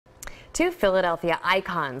Two Philadelphia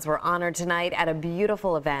icons were honored tonight at a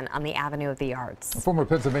beautiful event on the Avenue of the Arts. Former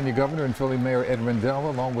Pennsylvania Governor and Philly Mayor Ed Rendell,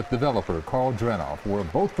 along with developer Carl Dranoff, were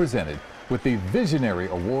both presented with the Visionary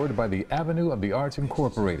Award by the Avenue of the Arts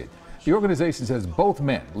Incorporated. The organization says both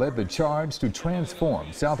men led the charge to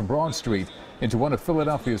transform South Broad Street into one of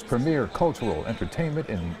Philadelphia's premier cultural, entertainment,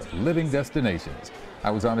 and living destinations.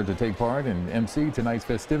 I was honored to take part and MC tonight's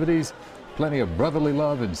festivities. Plenty of brotherly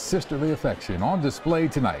love and sisterly affection on display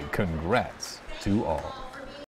tonight. Congrats to all.